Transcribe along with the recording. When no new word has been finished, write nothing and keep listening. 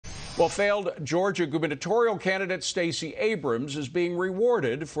Well, failed Georgia gubernatorial candidate Stacey Abrams is being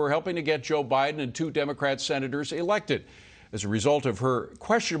rewarded for helping to get Joe Biden and two Democrat senators elected. As a result of her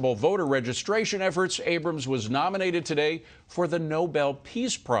questionable voter registration efforts, Abrams was nominated today for the Nobel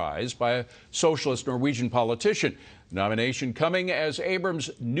Peace Prize by a socialist Norwegian politician. The nomination coming as Abrams'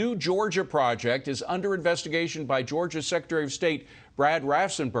 New Georgia project is under investigation by Georgia Secretary of State Brad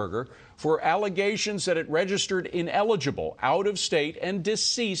Raffensperger for allegations that it registered ineligible, out-of-state and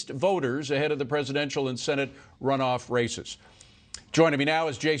deceased voters ahead of the presidential and Senate runoff races. Joining me now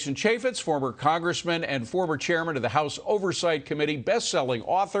is Jason Chaffetz, former congressman and former chairman of the House Oversight Committee, best-selling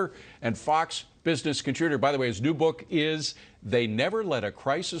author and Fox Business contributor. By the way, his new book is They Never Let a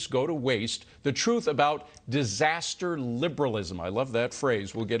Crisis Go to Waste, The Truth About Disaster Liberalism. I love that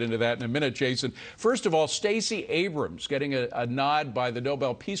phrase. We'll get into that in a minute, Jason. First of all, Stacey Abrams getting a nod by the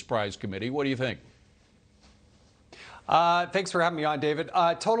Nobel Peace Prize Committee. What do you think? Thanks for having me on, David.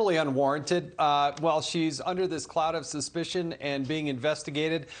 Totally unwarranted. While she's under this cloud of suspicion and being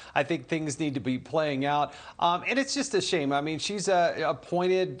investigated, I think things need to be playing out. And it's just a shame. I mean, she's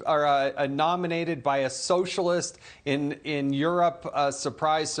appointed or nominated by a socialist in Europe.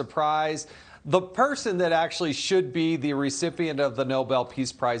 Surprise, surprise. The person that actually should be the recipient of the Nobel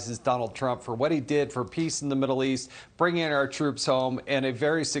Peace Prize is Donald Trump for what he did for peace in the Middle East, bringing our troops home, and a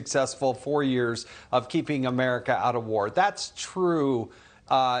very successful 4 years of keeping America out of war. That's true.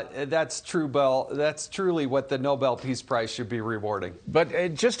 That's true, Bill. That's truly what the Nobel Peace Prize should be rewarding.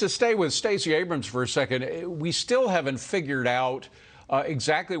 But just to stay with Stacey Abrams for a second, we still haven't figured out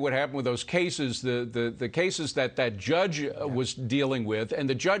exactly what happened with those cases, the cases that judge was dealing with. And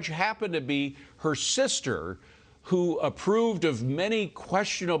the judge happened to be her sister, who approved of many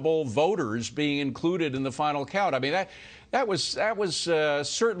questionable voters being included in the final count. I mean, that was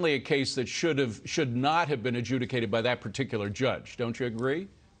certainly a case that should not have been adjudicated by that particular judge. Don't you agree?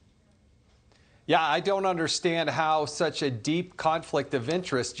 Yeah, I don't understand how such a deep conflict of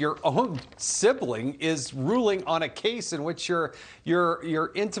interest, your own sibling is ruling on a case in which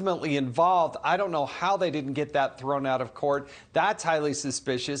you're intimately involved. I don't know how they didn't get that thrown out of court. That's highly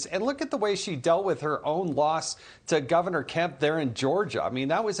suspicious. And look at the way she dealt with her own loss to Governor Kemp there in Georgia. I mean,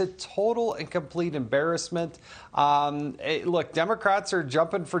 that was a total and complete embarrassment. Look, Democrats are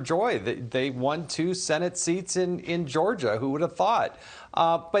jumping for joy. They won 2 Senate seats in Georgia. Who would have thought?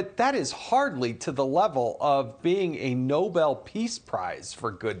 But that is hardly to the level of being a Nobel Peace Prize,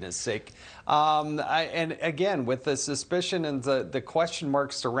 for goodness sake. And again, with the suspicion and the question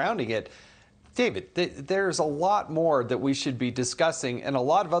marks surrounding it, David, there's a lot more that we should be discussing and a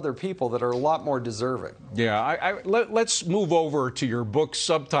lot of other people that are a lot more deserving. Yeah, let's move over to your book's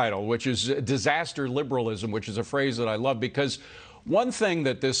subtitle, which is Disaster Liberalism, which is a phrase that I love because one thing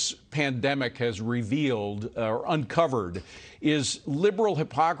that this pandemic has revealed or uncovered is liberal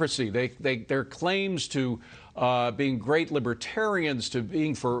hypocrisy. Their claims to being great libertarians, to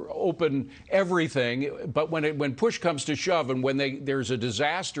being for open everything, but when push comes to shove and when there's a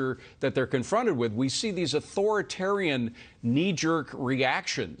disaster that they're confronted with, we see these authoritarian knee-jerk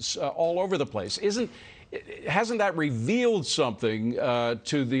reactions all over the place. Hasn't that revealed something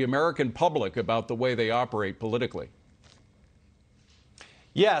to the American public about the way they operate politically?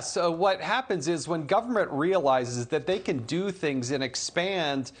 Yes. What happens is when government realizes that they can do things and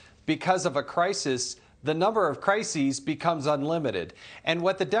expand because of a crisis, the number of crises becomes unlimited. And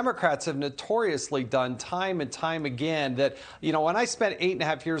what the Democrats have notoriously done time and time again, that, you know, when I spent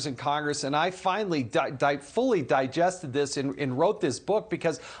 8.5 years in Congress and I finally fully digested this and wrote this book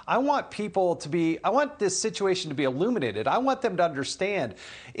because I want people to be, I want this situation to be illuminated. I want them to understand,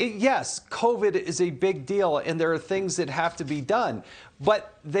 yes, COVID is a big deal and there are things that have to be done.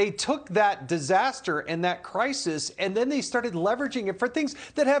 But they took that disaster and that crisis and then they started leveraging it for things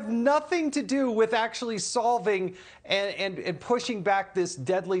that have nothing to do with actually solving and pushing back this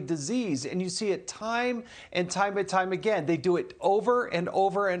deadly disease. And you see it time and time and time again. They do it over and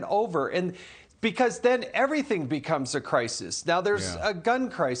over and over. And because then everything becomes a crisis. Now there's a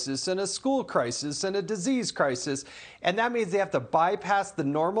gun crisis and a school crisis and a disease crisis. And that means they have to bypass the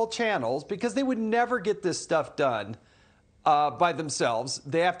normal channels because they would never get this stuff done by themselves.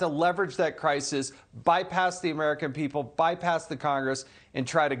 They have to leverage that crisis, bypass the American people, bypass the Congress, and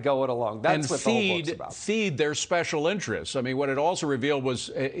try to go it along. That's what the whole book's about. Feed their special interests. I mean, what it also revealed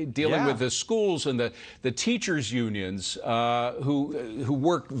was dealing with the schools and the teachers' unions who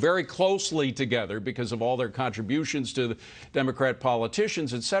work very closely together because of all their contributions to the Democrat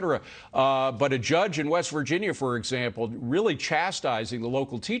politicians, et cetera. But a judge in West Virginia, for example, really chastising the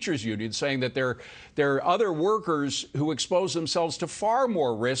local teachers' union, saying that there are other workers who expose themselves to far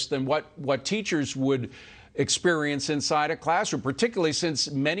more risk than what teachers would experience inside a classroom, particularly since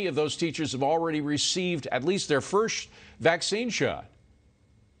many of those teachers have already received at least their first vaccine shot.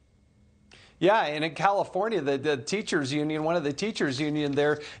 Yeah, and in California, the teachers union, one of the teachers union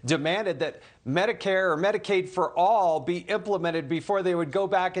there demanded that Medicare or Medicaid for all be implemented before they would go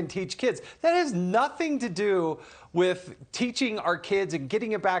back and teach kids. That has nothing to do with teaching our kids and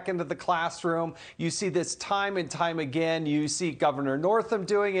getting it back into the classroom. You see this time and time again. You see Governor Northam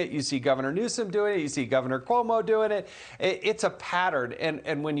doing it. You see Governor Newsom doing it. You see Governor Cuomo doing it. It's a pattern.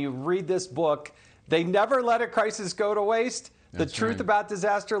 And when you read this book, they never let a crisis go to waste. The truth about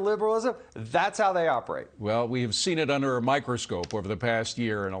disaster liberalism, that's how they operate. Well, we have seen it under a microscope over the past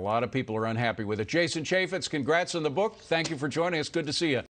year, and a lot of people are unhappy with it. Jason Chaffetz, congrats on the book. Thank you for joining us. Good to see you.